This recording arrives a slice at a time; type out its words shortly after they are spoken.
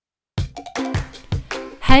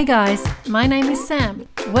Hey guys, my name is Sam.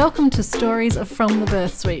 Welcome to Stories of From the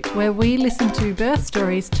Birth Suite, where we listen to birth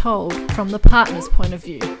stories told from the partner's point of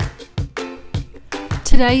view.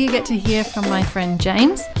 Today you get to hear from my friend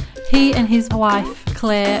James. He and his wife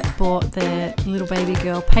Claire brought their little baby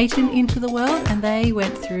girl Peyton into the world and they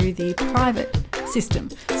went through the private system.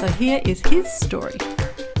 So here is his story.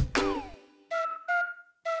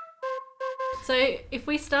 So if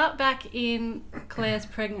we start back in Claire's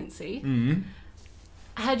pregnancy,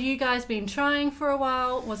 had you guys been trying for a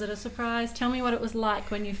while? Was it a surprise? Tell me what it was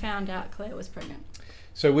like when you found out Claire was pregnant.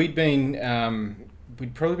 So we'd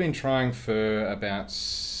probably been trying for about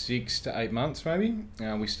 6 to 8 months maybe.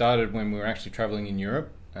 We started when we were actually travelling in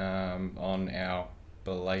Europe on our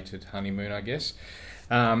belated honeymoon, I guess.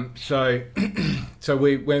 So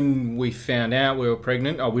when we found out we were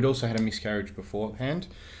pregnant, we'd also had a miscarriage beforehand.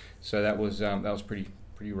 So that was pretty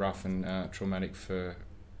rough and traumatic for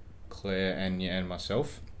Claire and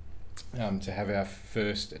myself to have our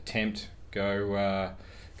first attempt go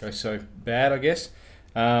so bad, I guess.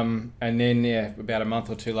 And then about a month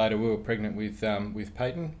or two later, we were pregnant with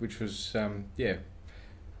Peyton, which was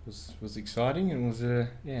was exciting and was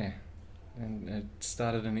and it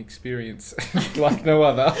started an experience like no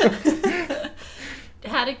other.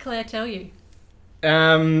 How did Claire tell you?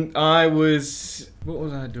 What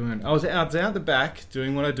was I doing? I was out the back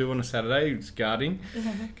doing what I do on a Saturday. It was gardening,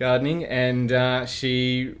 and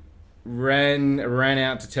she ran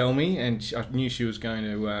out to tell me, and I knew she was going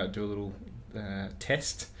to do a little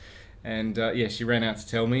test, and she ran out to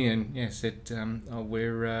tell me, and said,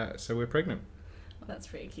 we're pregnant. Well, that's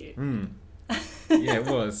pretty cute. Yeah, it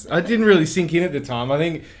was. I didn't really sink in at the time. I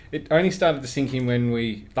think it only started to sink in when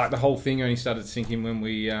the whole thing only started to sink in when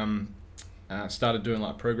we started doing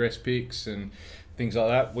like progress pics and things like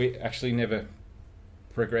that. We actually never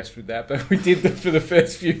progressed with that, but we did that for the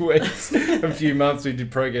first few weeks, a few months. We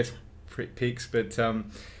did progress pics, but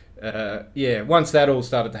once that all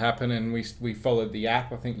started to happen and we followed the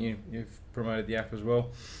app. I think you've promoted the app as well.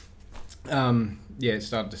 It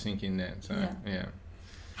started to sink in there. So yeah.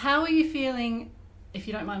 How are you feeling? If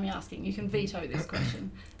you don't mind me asking, you can veto this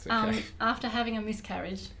question. It's okay. After having a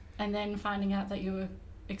miscarriage and then finding out that you were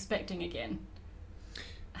expecting again,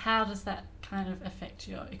 how does that kind of affect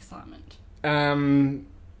your excitement? So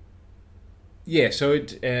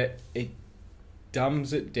it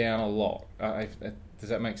dumbs it down a lot. Does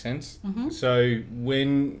that make sense? Mm-hmm. So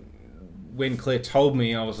when Claire told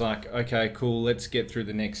me, I was like, okay, cool, let's get through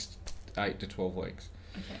the next 8 to 12 weeks.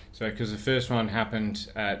 Okay. So because the first one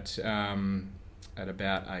happened at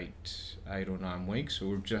about 8 or 9 weeks, so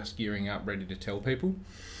we're just gearing up, ready to tell people.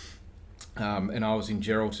 And I was in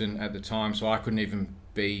Geraldton at the time, so I couldn't even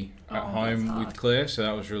be at home with Claire, so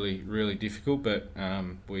that was really, really difficult. But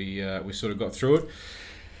we sort of got through it.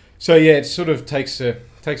 So it sort of takes the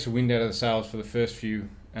wind out of the sails for the first few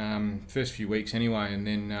weeks anyway. And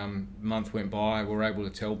then a month went by, we were able to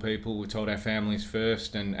tell people. We told our families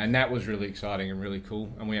first, and that was really exciting and really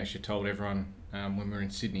cool. And we actually told everyone when we were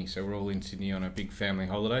in Sydney. So we're all in Sydney on a big family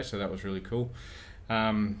holiday, so that was really cool.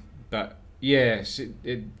 But yes,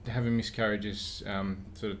 having miscarriages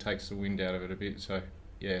sort of takes the wind out of it a bit. So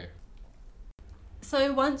yeah.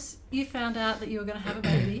 So once you found out that you were going to have a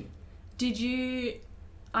baby,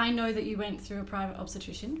 I know that you went through a private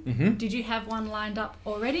obstetrician. Mm-hmm. Did you have one lined up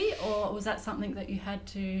already, or was that something that you had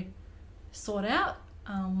to sort out?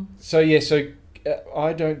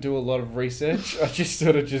 I don't do a lot of research. I just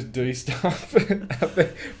sort of do stuff.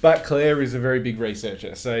 But Claire is a very big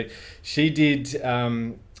researcher. So she did,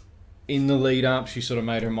 in the lead up, she sort of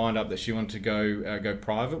made her mind up that she wanted to go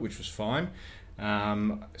private, which was fine.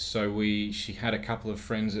 She had a couple of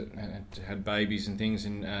friends that had babies and things,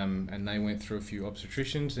 and they went through a few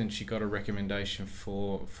obstetricians, and she got a recommendation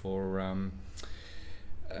for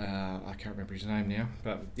I can't remember his name now,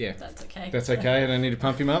 but yeah, that's okay. I don't need to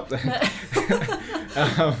pump him up.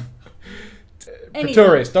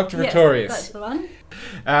 Pretorius, Dr. Pretorius. That's the one.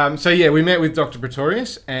 We met with Dr.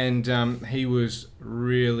 Pretorius, and he was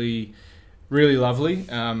really, really lovely.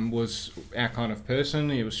 Was our kind of person.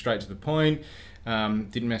 He was straight to the point.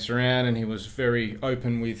 Didn't mess around, and he was very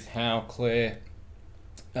open with how Claire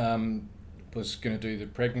was going to do the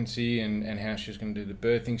pregnancy and how she was going to do the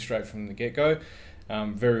birthing straight from the get-go.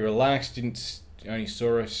 Very relaxed. Only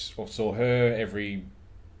saw her every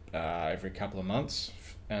couple of months,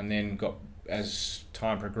 and then as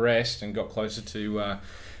time progressed and got closer to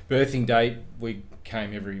birthing date, we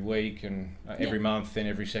came every week and every month, then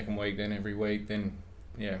every second week, then every week, then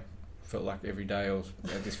felt like every day I was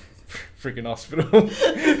freaking hospital.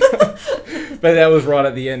 But that was right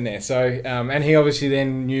at the end there. So, and he obviously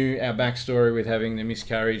then knew our backstory with having the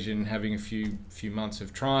miscarriage and having a few months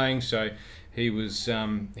of trying. So he was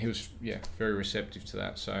very receptive to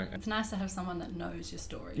that. So it's nice to have someone that knows your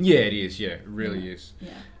story. Yeah, it is. Yeah, it really is.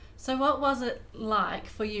 Yeah. So what was it like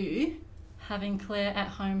for you having Claire at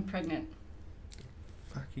home pregnant?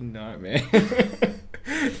 Fucking nightmare.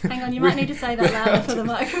 Hang on, you might need to say that louder for the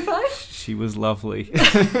microphone. She was lovely.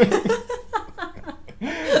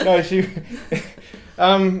 No, she.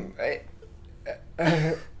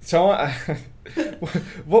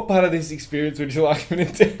 What part of this experience would you like me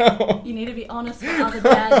to tell? You need to be honest for other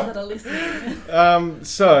dads that are listening.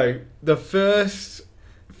 So the first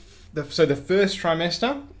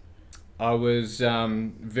trimester, I was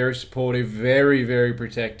very supportive, very, very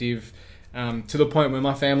protective, to the point where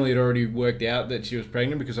my family had already worked out that she was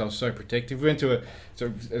pregnant because I was so protective. We went to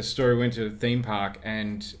we went to a theme park,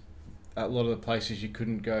 and a lot of the places you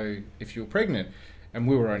couldn't go if you were pregnant. And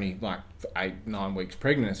we were only like 8-9 weeks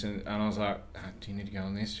pregnant, and I was like, "Do you need to go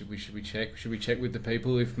on this? Should we check? Should we check with the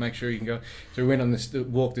people make sure you can go?" So we went on this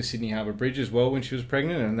walk to Sydney Harbour Bridge as well when she was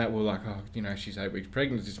pregnant, and that were like, "Oh, she's 8 weeks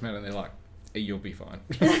pregnant. Does this matter?" And they're like, "You'll be fine."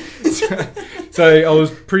 so I was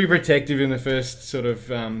pretty protective in the first sort of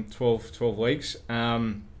 12 weeks.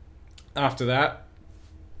 After that,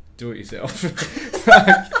 do it yourself.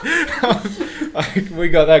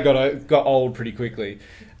 got old pretty quickly.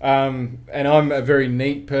 And I'm a very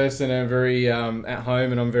neat person and very at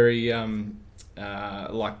home, and I'm very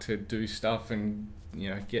like to do stuff and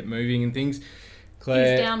get moving and things.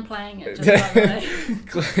 Claire, he's downplaying it, just by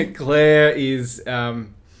the way. Claire is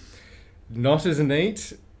not as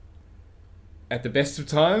neat at the best of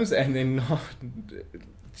times, and then not.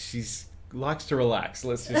 She's likes to relax.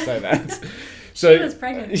 Let's just say that. So she was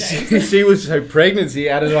pregnant. She was so pregnancy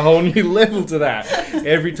added a whole new level to that.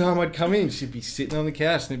 Every time I'd come in, she'd be sitting on the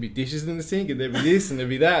couch, and there'd be dishes in the sink, and there'd be this, and there'd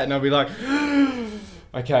be that, and I'd be like,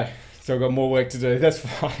 okay, so I've got more work to do. That's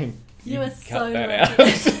fine. You were so lucky. Out.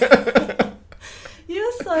 You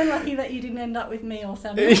were so lucky that you didn't end up with me or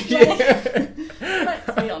Samuel. Yeah.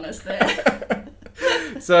 Let's be honest there.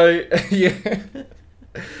 So yeah.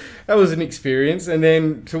 That was an experience, and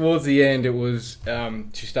then towards the end, it was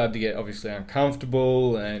she started to get obviously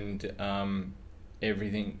uncomfortable, and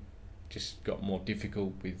everything just got more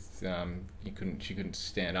difficult. With she couldn't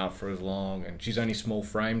stand up for as long, and she's only small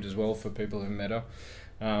framed as well for people who met her.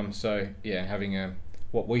 So yeah, having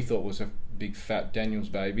what we thought was a big fat Daniel's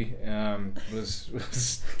baby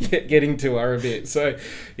was getting to her a bit. So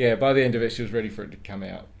yeah, by the end of it, she was ready for it to come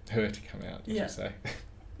out. Her to come out, I should say.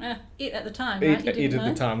 It at the time, right? It at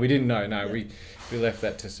the time. We didn't know. No, yeah. we left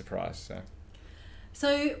that to surprise.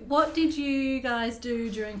 So what did you guys do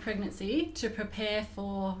during pregnancy to prepare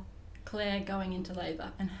for Claire going into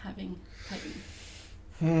labour and having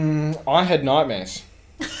Peyton? I had nightmares.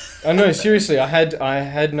 Oh no, seriously, I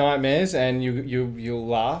had nightmares, and you'll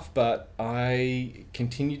laugh, but I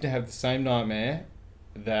continued to have the same nightmare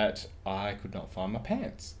that I could not find my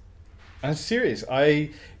pants. I'm serious.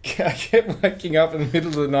 I kept waking up in the middle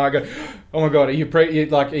of the night, going, "Oh my god, are you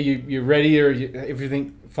you ready? Or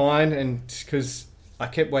everything fine?" And because I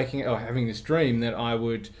kept waking up, having this dream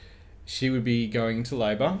that she would be going into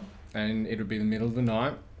labour, and it would be the middle of the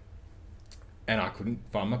night, and I couldn't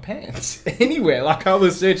find my pants anywhere. Like I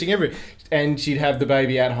was searching everywhere, and she'd have the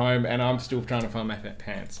baby at home, and I'm still trying to find my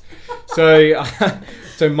pants. So,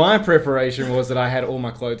 so my preparation was that I had all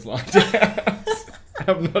my clothes lined out.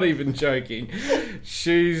 I'm not even joking.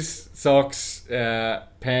 Shoes, socks,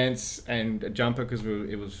 pants, and a jumper because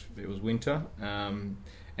it was winter.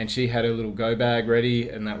 And she had her little go bag ready,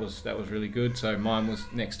 and that was really good. So mine was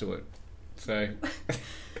next to it. So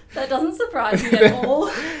that doesn't surprise me at all.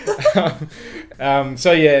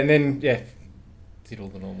 So yeah, and then did all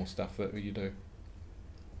the normal stuff that you do.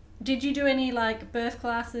 Did you do any birth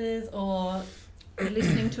classes or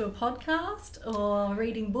listening to a podcast or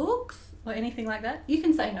reading books? Or anything like that? You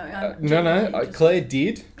can say no. No. Claire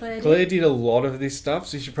did. Claire did a lot of this stuff,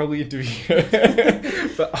 so you should probably interview her.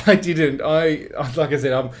 But I didn't. Like I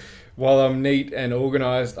said, while I'm neat and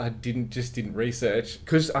organised, I didn't research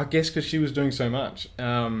because she was doing so much.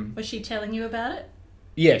 Was she telling you about it?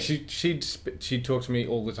 Yeah, she'd talk to me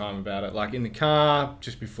all the time about it. Like in the car,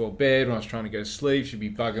 just before bed, when I was trying to go to sleep, she'd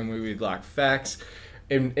be bugging me with facts.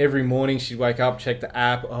 And every morning she'd wake up, check the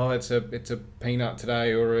app. Oh, it's a peanut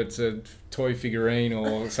today, or it's a toy figurine,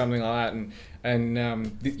 or something like that.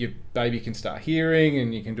 And your baby can start hearing,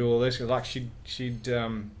 and you can do all this. Like she'd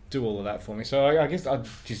do all of that for me. So I guess I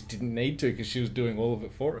just didn't need to because she was doing all of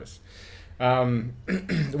it for us.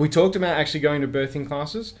 We talked about actually going to birthing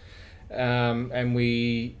classes, and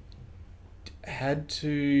we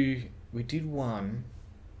we did one,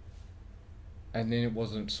 and then it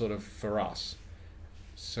wasn't sort of for us.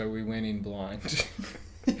 So we went in blind.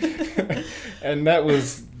 And that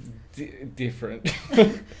was different.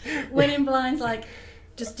 Went in blinds, like,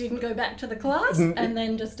 just didn't go back to the class and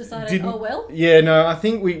then just decided, oh well? Yeah, no, I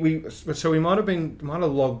think we might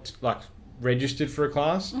have logged, like, registered for a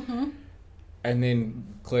class. Mm-hmm. And then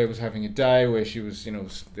Claire was having a day where she was,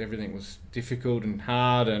 everything was difficult and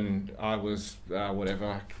hard, and I was, whatever,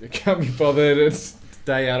 I can't be bothered. It's a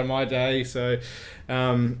day out of my day. So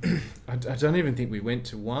I don't even think we went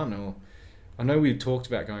to one, or I know we talked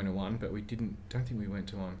about going to one, but don't think we went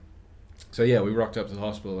to one. So yeah, we rocked up to the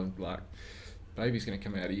hospital and like, baby's going to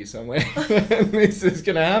come out of you somewhere. And this is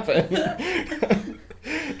going to happen.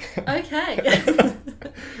 Okay.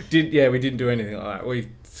 We didn't do anything like that. We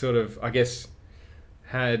sort of, I guess,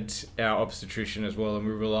 had our obstetrician as well, and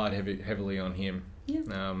we relied heavily on him.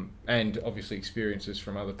 Yeah. And obviously experiences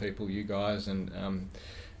from other people, you guys, and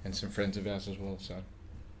some friends of ours as well. So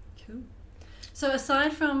cool. So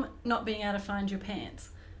aside from not being able to find your pants,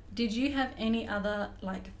 did you have any other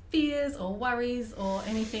like fears or worries or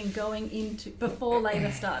anything going into before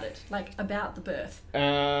labour started, like about the birth?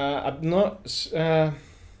 I'm not.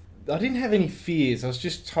 I didn't have any fears. I was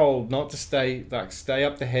just told not to stay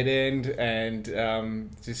up the head end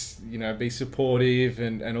and just be supportive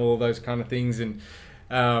and all those kind of things. And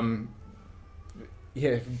but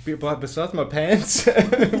besides my pants,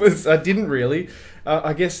 I didn't really.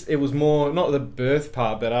 I guess it was more not the birth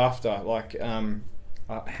part, but after, like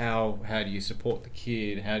how do you support the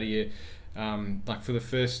kid? How do you like for the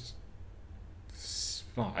first.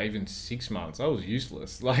 Even 6 months, I was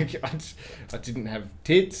useless. Like, I didn't have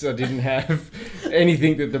tits, I didn't have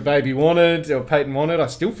anything that the baby wanted or Peyton wanted. I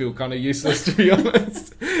still feel kind of useless, to be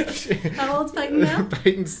honest. How old's Peyton now?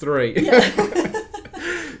 Peyton's 3. Yeah.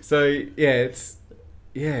 So, it's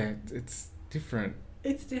different.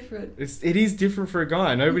 It's different. It is different for a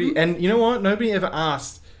guy. Nobody, and you know what? Nobody ever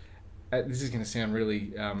asked, this is going to sound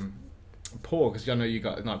really poor, because I know you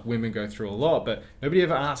guys, like, women go through a lot, but nobody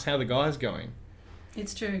ever asked how the guy's going.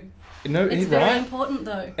 It's true. No, it's very important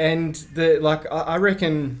though. And I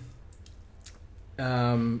reckon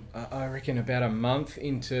about a month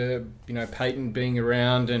into Peyton being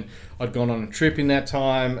around, and I'd gone on a trip in that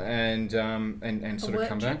time, and sort of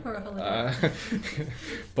come back. A work trip or a holiday?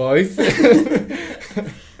 Both.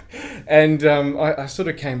 And I sort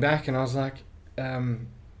of came back, and I was like,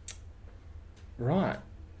 right,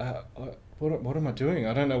 what am I doing?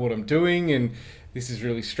 I don't know what I'm doing, and this is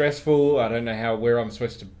really stressful. I don't know where I'm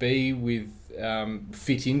supposed to be with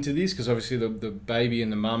fit into this, because obviously the baby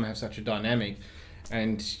and the mum have such a dynamic,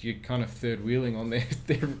 and you're kind of third wheeling on their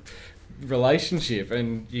relationship,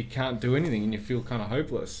 and you can't do anything, and you feel kind of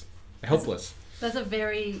helpless. That's a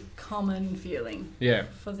very common feeling. Yeah.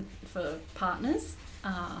 For partners,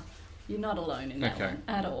 you're not alone in that one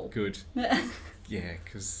at all. Good. Yeah,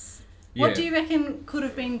 because. What do you reckon could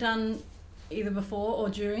have been done either before or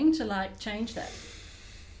during to like change that?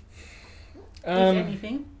 If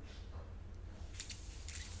anything.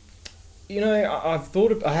 I have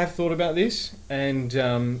thought about this, and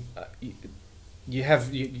you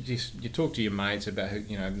talk to your mates about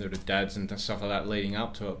their dads and stuff like that leading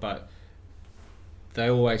up to it, but they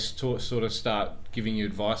always sort of start giving you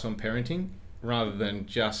advice on parenting rather than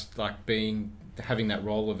just like having that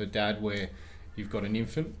role of a dad where you've got an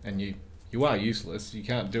infant and you are useless, you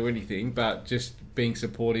can't do anything, but just being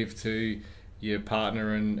supportive to your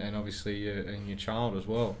partner and obviously your child as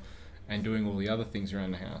well, and doing all the other things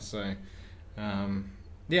around the house. So, I'm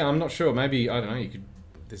not sure. Maybe, I don't know,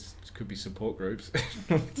 this could be support groups.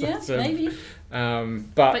 Maybe.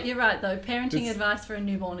 But you're right though, parenting advice for a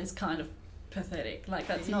newborn is kind of pathetic. Like,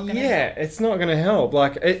 that's not going to help. Yeah, it's not going to help.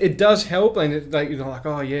 Like, it does help, and you're like,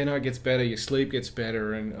 oh yeah, no, it gets better, your sleep gets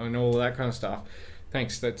better, and all that kind of stuff.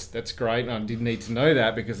 Thanks, that's great, and I did need to know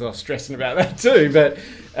that because I was stressing about that too. But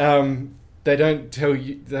they don't tell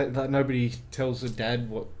you that nobody tells a dad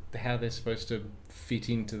how they're supposed to fit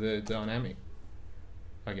into the dynamic,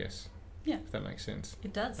 I guess. Yeah. If that makes sense.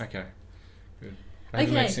 It does. Okay, good. I hope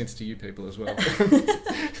it makes sense to you people as well.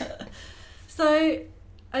 So,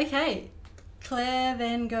 okay, Claire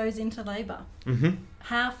then goes into labour. Mm-hmm.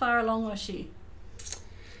 How far along was she?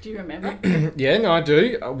 Do you remember? Yeah, no, I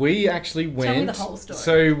do. We actually went. Tell me the whole story.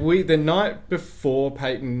 So the night before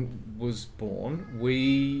Peyton was born,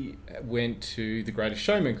 we went to the Greatest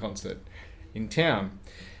Showman concert in town.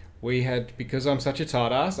 We had, because I'm such a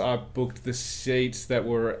tight ass, I booked the seats that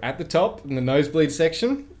were at the top in the nosebleed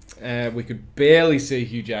section. We could barely see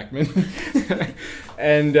Hugh Jackman.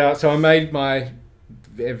 And so I made my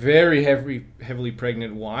a very heavily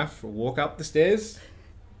pregnant wife will walk up the stairs,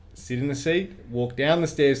 sit in the seat, walk down the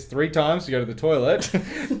stairs 3 times to go to the toilet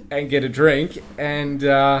and get a drink. And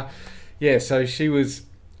so she was,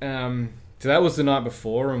 so that was the night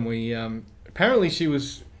before, and we, apparently she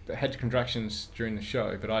had contractions during the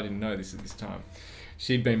show, but I didn't know this at this time.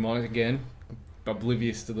 She'd been monitored again,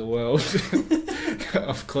 oblivious to the world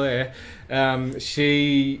of Claire.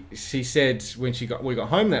 She said when we got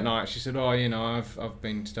home that night, she said, "Oh, I've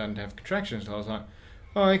been starting to have contractions." So I was like,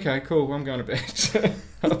 "Oh, okay, cool. Well, I'm going to bed."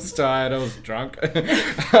 I was tired. I was drunk.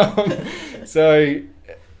 So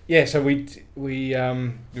we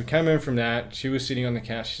came home from that. She was sitting on the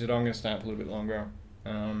couch. She said, "I'm going to stay up a little bit longer,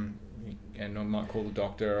 and I might call the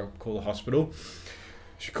doctor or call the hospital."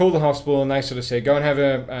 She called the hospital, and they sort of said, "Go and have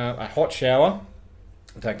a hot shower,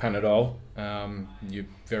 take Panadol. You're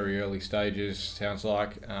very early stages, sounds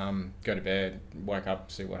like. Go to bed, wake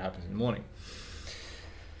up, see what happens in the morning."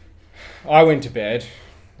 I went to bed.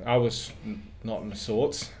 I was not in the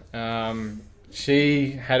sorts.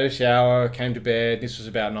 She had a shower, came to bed. This was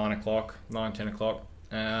about 10 o'clock.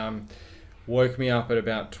 Woke me up at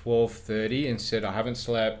about 12:30 and said, "I haven't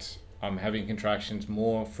slept. I'm having contractions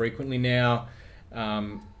more frequently now.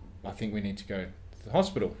 I think we need to go to the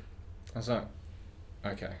hospital." I was like,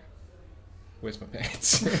 "Okay, where's my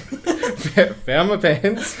pants?" Found my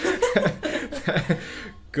pants.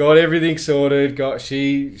 Got everything sorted.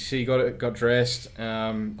 She got dressed.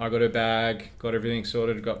 I got her bag. Got everything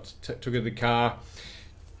sorted. Took her to the car.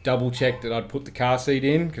 Double checked that I'd put the car seat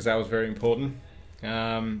in because that was very important.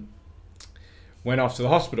 Went off to the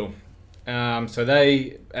hospital. So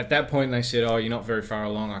at that point they said, "Oh, you're not very far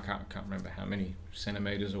along." I can't remember how many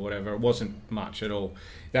centimeters or whatever. It wasn't much at all.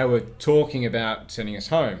 They were talking about sending us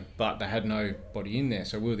home, but they had nobody in there,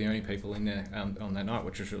 so we were the only people in there on that night,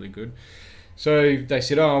 which was really good. So they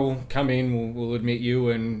said, "Oh, we'll come in, we'll admit you,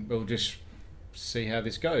 and we'll just see how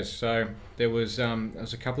this goes." So there was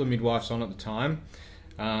a couple of midwives on at the time.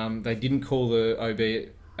 They didn't call the OB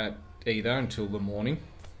either until the morning,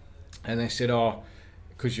 and they said, "Oh,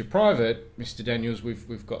 because you're private, Mr. Daniels,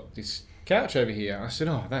 we've got this couch over here." I said,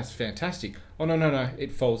 "Oh, that's fantastic." "Oh, no,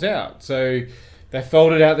 it folds out." So they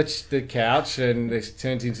folded out the couch, and they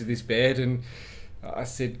turned into this bed, and I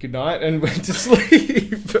said goodnight and went to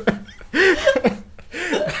sleep.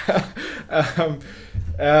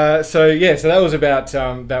 So that was about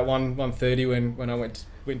 1:30 when I went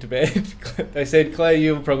to bed. They said, "Claire,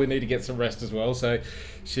 you'll probably need to get some rest as well." So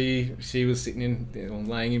she was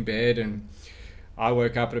laying in bed, and I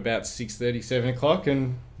woke up at about 6:30, 7 o'clock,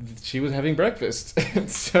 and she was having breakfast.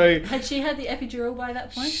 So had she had the epidural by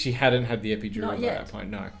that point? She hadn't had the epidural Not by yet. that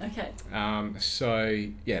point, no. Okay. How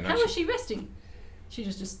was she resting? She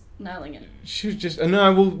was just nailing it. She was just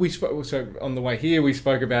we spoke. So on the way here, we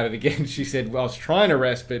spoke about it again. She said, "Well, I was trying to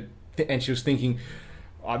rest, and she was thinking,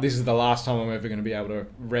 oh, this is the last time I'm ever going to be able to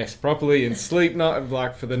rest properly and sleep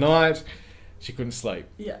for the night." She couldn't sleep.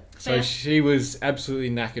 Yeah. So she was absolutely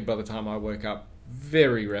knackered by the time I woke up.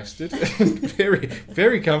 Very rested, very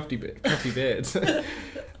very comfy beds.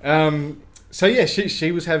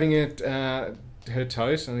 She was having her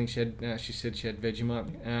toast. I think she said she had Vegemite.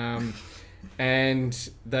 And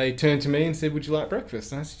they turned to me and said, "Would you like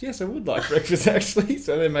breakfast?" And I said, "Yes, I would like breakfast, actually."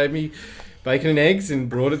 So they made me bacon and eggs and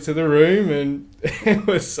brought it to the room, and it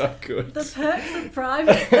was so good. The perks of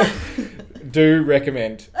private. Do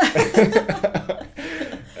recommend. I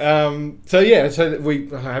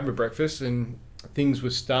had my breakfast, and things were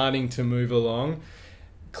starting to move along.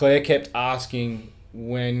 Claire kept asking,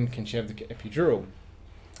 when can she have the epidural?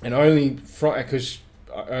 And only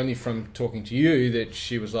from talking to you that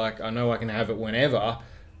she was like, "I know I can have it whenever,"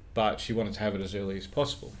 but she wanted to have it as early as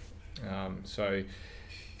possible. So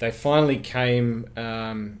they finally came,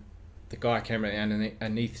 the guy came around, an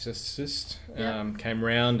anaesthetist came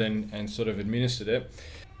round and sort of administered it.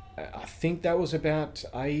 I think that was about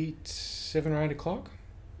 7 or 8 o'clock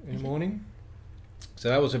in the morning. So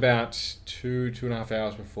that was about 2.5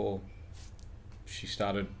 hours before she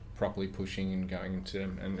started properly pushing and going into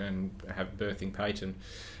and have birthing Peyton.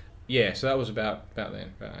 Yeah, so that was about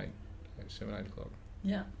then, about 7, 8 o'clock.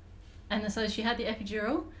 Yeah. And so she had the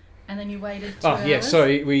epidural, and then you waited 2 hours. Oh, yeah,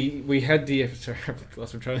 sorry, we had the... Sorry, I've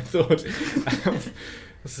lost my train of thought. It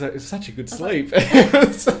was such a good sleep.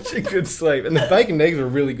 Such a good sleep. And the bacon and eggs were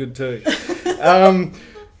really good too.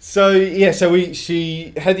 She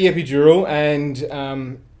had the epidural,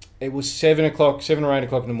 and it was 7 or 8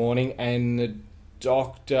 o'clock in the morning, and the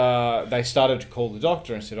doctor, they started to call the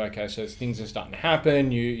doctor and said, "Okay, so things are starting to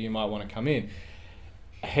happen, you might want to come in."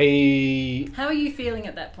 How are you feeling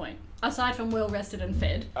at that point, aside from well rested and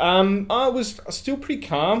fed? I was still pretty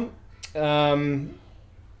calm.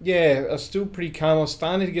 I was still pretty calm. I was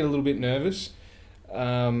starting to get a little bit nervous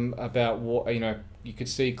about what, you could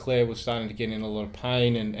see Claire was starting to get in a lot of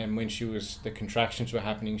pain, and when the contractions were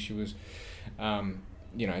happening, she was,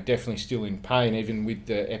 definitely still in pain, even with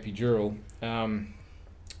the epidural.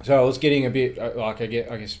 So I was getting a bit, I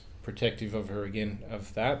guess, protective of her again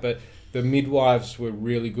of that, but the midwives were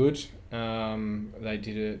really good. They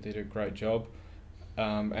did a great job.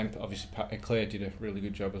 And obviously Claire did a really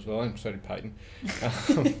good job as well, and so did Peyton.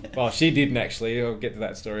 Well, she didn't actually. I'll get to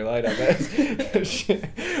that story later. But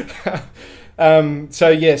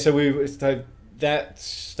so that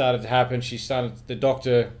started to happen. The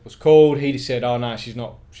doctor was called. He just said, "Oh no, she's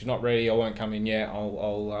not ready. I won't come in yet.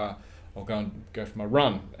 I'll go for my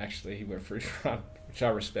run." Actually, he went for his run, which I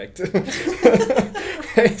respect.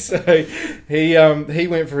 So he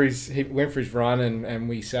went for his run, and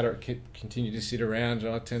we continued to sit around,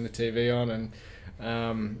 and I turned the TV on, and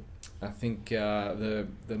I think the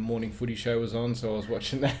morning footy show was on, so I was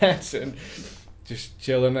watching that and just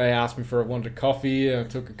chilling. They asked me if I wanted a coffee, and I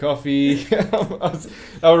took a coffee. They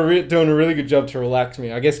were doing a really good job to relax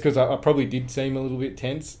me, I guess, because I probably did seem a little bit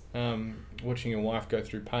tense. Watching your wife go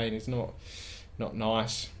through pain is not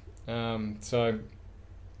nice. So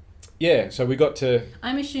we got to...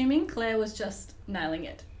 I'm assuming Claire was just nailing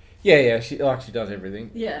it. Yeah, she does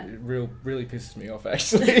everything. Yeah. It really pisses me off,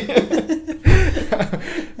 actually.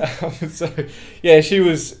 She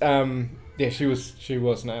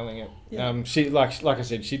was nailing it. Yeah. She like I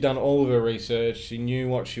said, she'd done all of her research. She knew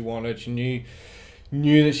what she wanted. She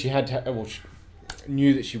knew that she had to...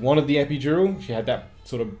 knew that she wanted the epidural. She had that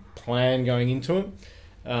sort of plan going into it.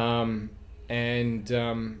 And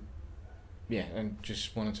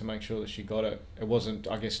just wanted to make sure that she got it. It wasn't,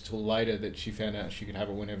 I guess, till later that she found out she could have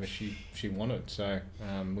it whenever she wanted. So,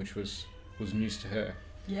 which was news to her.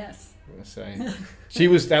 Yes. So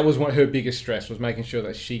that was her biggest stress, was making sure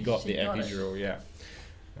that she got the epidural. Yeah.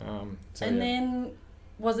 Then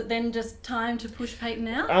was it then just time to push Peyton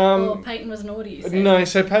out, or Peyton was an order? You said? No,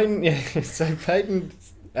 so Peyton. Yeah, so Peyton.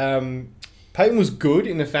 Peyton was good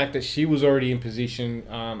in the fact that she was already in position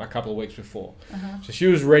a couple of weeks before. Uh-huh. So she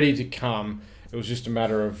was ready to come. It was just a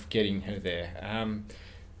matter of getting her there.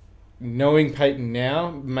 Knowing Peyton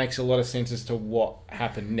now makes a lot of sense as to what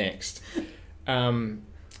happened next.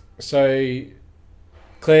 So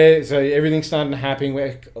everything started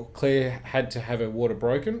happening. Claire had to have her water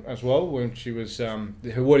broken as well when she was... her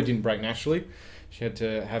water didn't break naturally. She had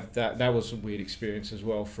to have that. That was a weird experience as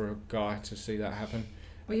well for a guy to see that happen.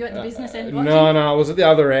 Were you at the business end watching? No, I was at the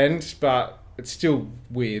other end, but it's still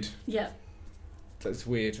weird. Yeah. That's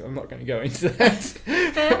weird. I'm not going to go into that.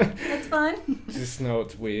 Fair, that's fine. Just know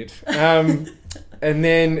it's weird. And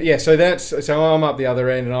then, so I'm up the other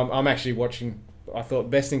end, and I'm actually watching. I thought the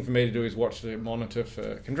best thing for me to do is watch the monitor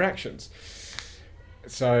for contractions.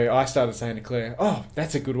 So I started saying to Claire, "Oh,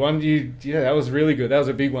 that's a good one. That was really good. That was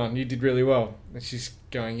a big one. You did really well." And she's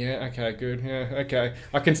going, "Yeah, okay, good. Yeah, okay.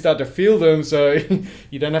 I can start to feel them, so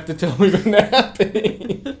you don't have to tell me when they're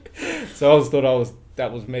happening." So I thought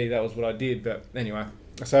that was me. That was what I did. But anyway,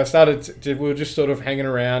 so I started. We were just sort of hanging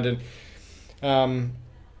around, and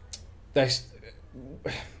it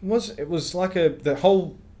was like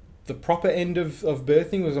the proper end of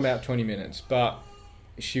birthing was about 20 minutes, but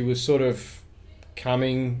she was sort of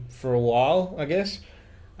coming for a while, I guess.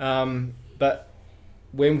 But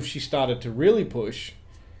when she started to really push,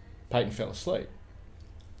 Peyton fell asleep.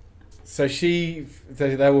 So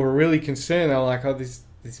they were really concerned. They were like, "Oh, this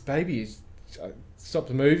baby is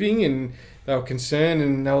stopped moving," and they were concerned,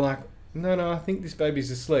 and they were like, No, I think this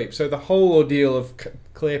baby's asleep. So the whole ordeal of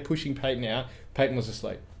Claire pushing Peyton out, Peyton was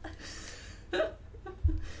asleep.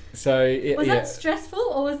 So was that stressful,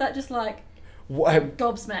 or was that just like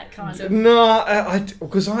gobsmacked kind of? No,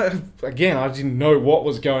 because I didn't know what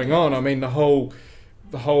was going on. I mean, the whole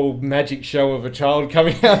magic show of a child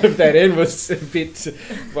coming out of that end was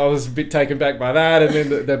I was a bit taken back by that. And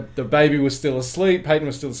then the baby was still asleep. Peyton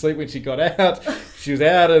was still asleep when she got out. She was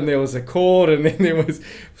out, and there was a cord, and then there was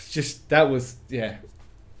just, that was, yeah.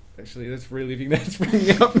 Actually, that's reliving, that's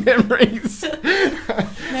bringing up memories.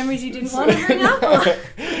 Memories you didn't want to bring up?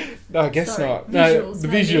 No, I guess Sorry, not. Visuals, no, the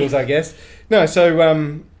visuals, I guess. No, so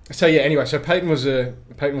yeah, anyway, so Peyton was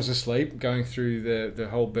asleep going through the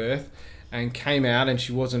whole birth, and came out, and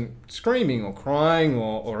she wasn't screaming or crying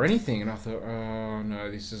or anything, and I thought, oh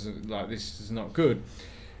no, this is not good.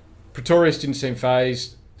 Pretorius didn't seem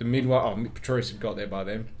phased. The midwife, Pretorius had got there by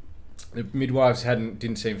then. The midwives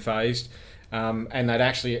didn't seem phased, and they'd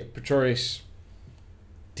actually, Pretorius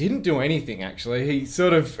didn't do anything, actually. He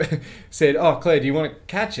sort of said, "Oh, Claire, do you want to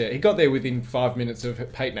catch it?" He got there within 5 minutes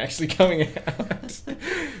of Peyton actually coming out.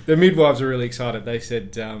 The midwives were really excited. They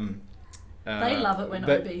said... they love it when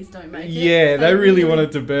OBs don't make it. Yeah, they really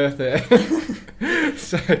wanted to birth her.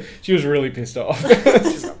 So she was really pissed off.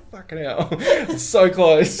 She's like, fucking hell. It's so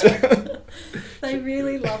close. They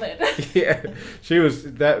really love it. Yeah. She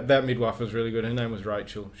was... That midwife was really good. Her name was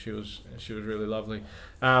Rachel. She was really lovely.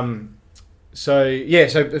 So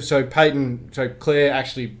Peyton... So Claire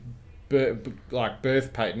actually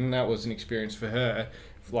birthed Peyton. That was an experience for her.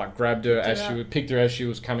 Like, grabbed her picked her as she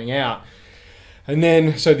was coming out. And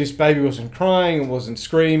then, so this baby wasn't crying, it wasn't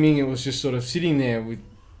screaming, it was just sort of sitting there with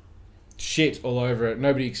shit all over it.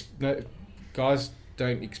 Guys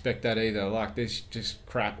don't expect that either. Like, there's just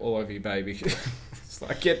crap all over your baby. It's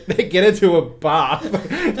like, get her to a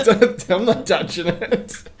bath. I'm not touching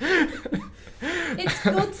it. It's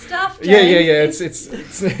good stuff, James. Yeah.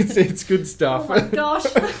 It's good stuff. Oh my gosh.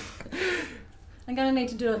 I'm going to need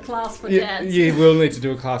to do a class for dads. You will need to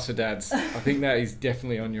do a class for dads. I think that is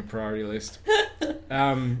definitely on your priority list.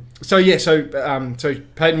 So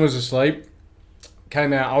Peyton was asleep,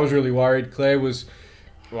 came out. I was really worried. Claire was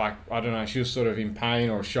like, I don't know, she was sort of in pain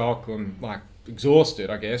or shock and like exhausted,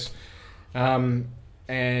 I guess. And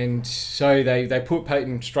so they put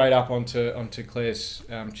Peyton straight up onto Claire's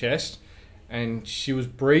chest, and she was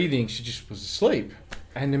breathing. She just was asleep.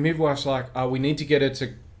 And the midwife's like, we need to get her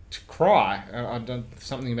to cry. I've done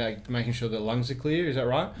something about making sure that lungs are clear. Is that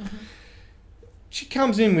right? Mm-hmm. She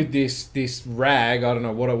comes in with this rag. I don't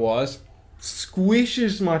know what it was.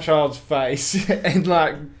 Squishes my child's face and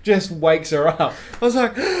like just wakes her up. I was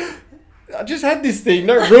like, I just had this thing.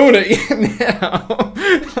 Don't ruin it now.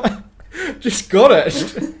 Just got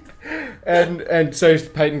it. And so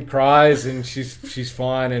Peyton cries and she's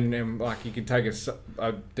fine and like you can take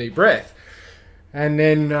a deep breath. And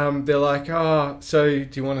then they're like, "Oh, so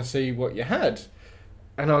do you want to see what you had?"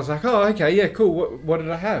 And I was like, "Oh, okay, yeah, cool. What did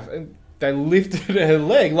I have?" And they lifted her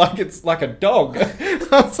leg like it's like a dog. I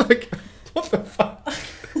was like, "What the fuck?"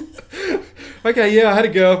 Okay, yeah, I had a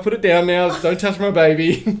girl. Put it down now. Don't touch my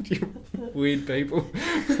baby. Weird people.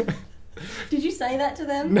 Did you say that to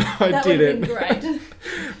them? No, I didn't. That would have been great.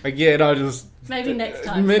 Again, I just... Maybe next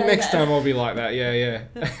time. Next time I'll be like that, yeah.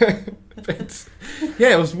 But,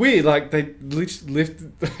 yeah, it was weird. Like, they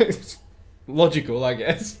lifted... logical, I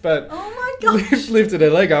guess, but... Oh my gosh. Lifted her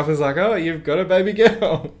leg up and was like, "Oh, you've got a baby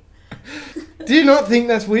girl." Do you not think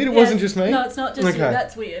that's weird? It wasn't just me? No, it's not just you.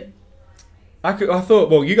 That's weird. I thought,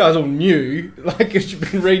 well, you guys all knew, like, because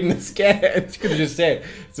you've been reading the scans. You could have just said,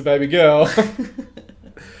 it's a baby girl.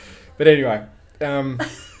 But anyway,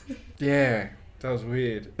 yeah, that was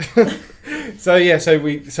weird. So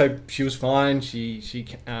she was fine. She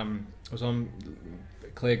was on.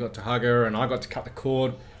 Claire got to hug her, and I got to cut the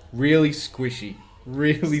cord. Really squishy,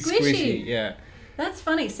 yeah. That's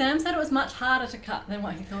funny. Sam said it was much harder to cut than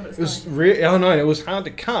what he thought it was. It was hard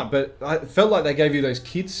to cut, but I felt like they gave you those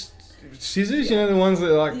kids' scissors, you know, the ones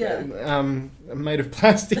that are like made of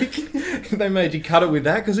plastic. They made you cut it with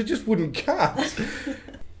that because it just wouldn't cut.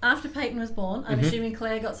 After Peyton was born, I'm assuming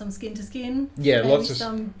Claire got some skin to skin. Yeah, lots of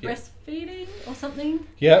some breastfeeding or something.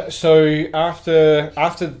 Yeah, so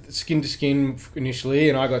after skin to skin initially,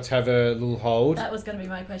 and I got to have a little hold. That was going to be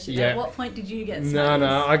my question. Yeah. At what point did you get?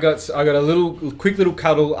 No, I got a quick little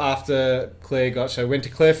cuddle after Claire got. So I went to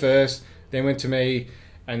Claire first, then went to me,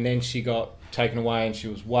 and then she got taken away, and she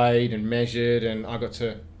was weighed and measured, and I got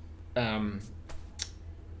to.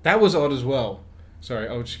 That was odd as well. Sorry,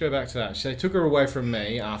 I'll just go back to that. So they took her away from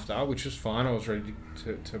me after, which was fine. I was ready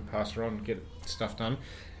to pass her on and get stuff done.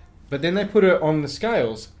 But then they put her on the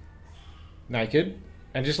scales, naked,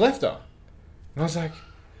 and just left her. And I was like,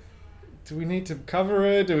 do we need to cover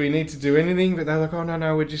her? Do we need to do anything? But they're like, oh,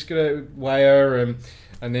 no, we're just going to weigh her,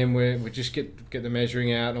 and then we just get the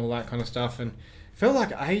measuring out and all that kind of stuff. And it felt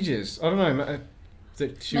like ages. I don't know,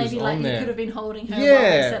 that she was on there. Maybe like you could have been holding her while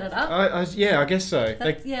they set it up. I guess so.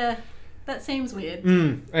 That seems weird.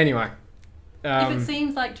 Anyway. If it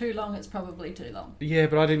seems like too long, it's probably too long. Yeah,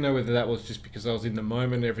 but I didn't know whether that was just because I was in the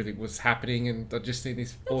moment, everything was happening, and I just seen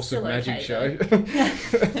this awesome magic show. But,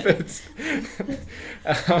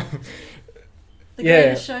 the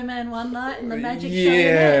Greatest Showman one night and the magic show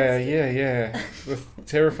next. Yeah. The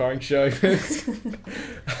terrifying show.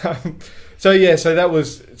 So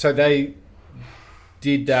they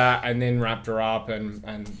did that and then wrapped her up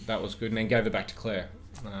and that was good, and then gave her back to Claire.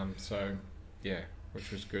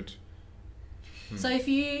 Which was good. So if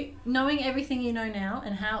you, knowing everything you know now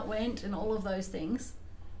and how it went and all of those things,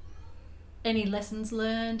 any lessons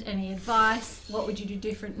learned, any advice, what would you do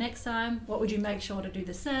different next time? What would you make sure to do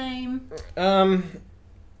the same?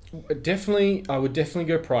 Definitely, I would definitely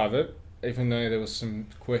go private, even though there was some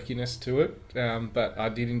quirkiness to it. But I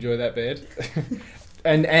did enjoy that bed.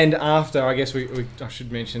 and after, I guess I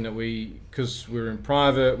should mention that because we were in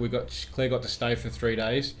private, Claire got to stay for 3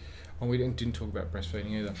 days. And we didn't talk about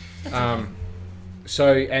breastfeeding either.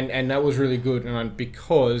 So that was really good, and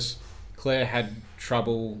because Claire had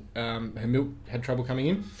trouble, her milk had trouble coming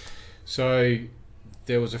in, so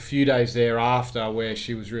there was a few days thereafter where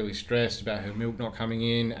she was really stressed about her milk not coming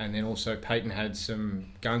in, and then also Peyton had some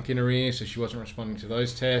gunk in her ear, so she wasn't responding to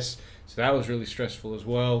those tests, so that was really stressful as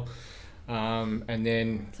well. And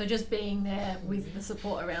then so just being there with the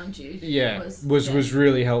support around you was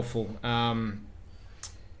really helpful.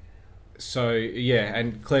 So yeah,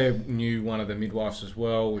 and Claire knew one of the midwives as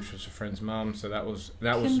well, which was a friend's mum. So that was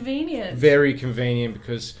convenient. Very convenient,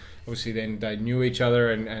 because obviously then they knew each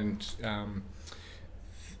other, and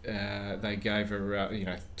they gave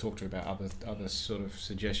her talked to her about other sort of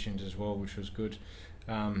suggestions as well, which was good.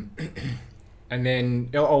 And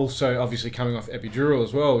then also obviously coming off epidural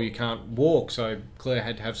as well, you can't walk, so Claire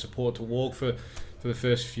had to have support to walk for the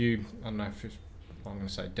first few, I don't know, I'm going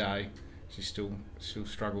to say day. She still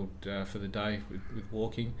struggled for the day with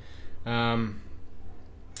walking. But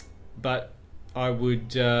I would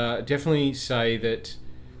definitely say that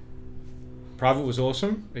private was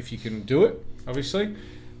awesome, if you can do it, obviously.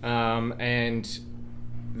 And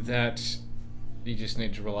that you just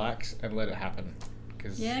need to relax and let it happen.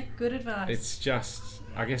 Good advice.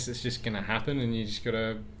 I guess it's just going to happen, and you just got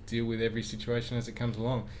to deal with every situation as it comes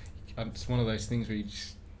along. It's one of those things where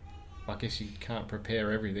I guess you can't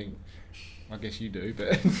prepare everything. I guess you do,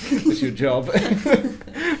 but it's your job.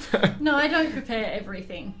 No, I don't prepare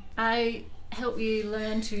everything. I help you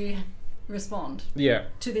learn to respond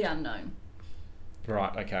to the unknown.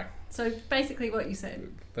 Right, okay. So basically what you said.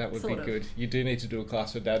 That would be good. You do need to do a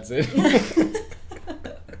class for dads then.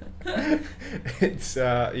 It's,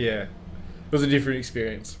 it was a different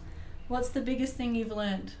experience. What's the biggest thing you've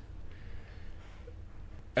learned?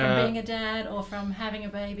 From being a dad, or from having a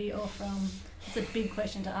baby, or from... It's a big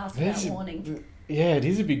question to ask without warning. Yeah, it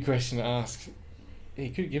is a big question to ask.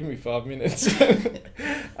 You could have given me 5 minutes.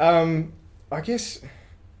 I guess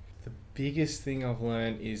the biggest thing I've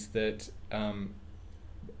learned is that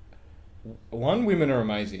women are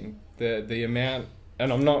amazing. The amount,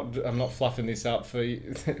 and I'm not fluffing this up for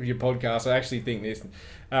your podcast. I actually think this.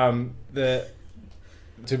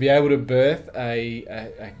 To be able to birth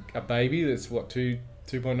a baby that's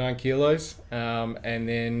 2.9 kilos, and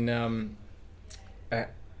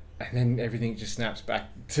then everything just snaps back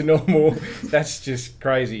to normal. That's just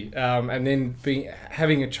crazy. And then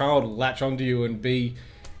having a child latch onto you and be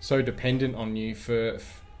so dependent on you for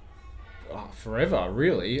forever,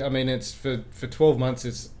 really. I mean, it's for 12 months,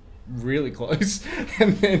 it's really close.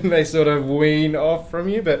 And then they sort of wean off from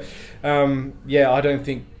you. But I don't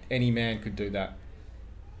think any man could do that.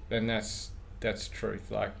 And that's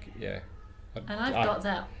truth. Like, yeah. And I've got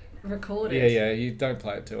that recorded. Yeah, you don't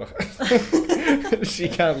play it to her. She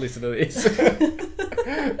can't listen to this.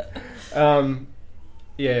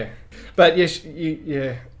 But yes,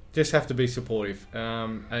 you just have to be supportive,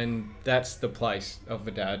 and that's the place of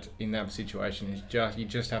a dad in that situation. You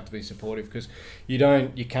just have to be supportive, because you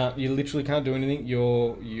literally can't do anything.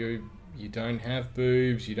 You don't have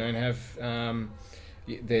boobs. You don't have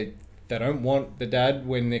they don't want the dad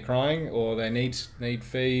when they're crying, or they need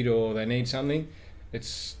feed, or they need something.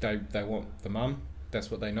 It's they want the mum.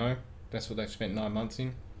 That's what they know. That's what they've spent 9 months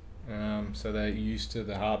in. So they're used to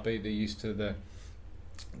the heartbeat. They're used to the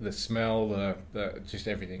smell, the just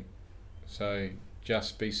everything. So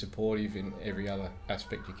just be supportive in every other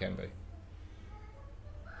aspect you can be.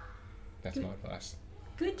 That's my advice.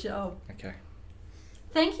 Good job. Okay.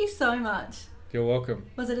 Thank you so much. You're welcome.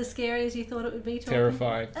 Was it as scary as you thought it would be?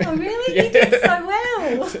 Terrifying. Oh, really? Yeah. You did so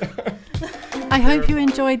well. I hope you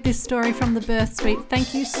enjoyed this story from the Birth Suite.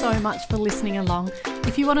 Thank you so much for listening along.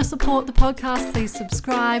 If you want to support the podcast, please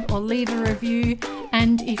subscribe or leave a review.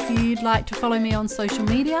 And if you'd like to follow me on social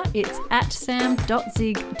media, it's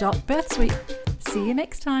 @sam.zig.birthsuite. See you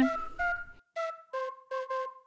next time.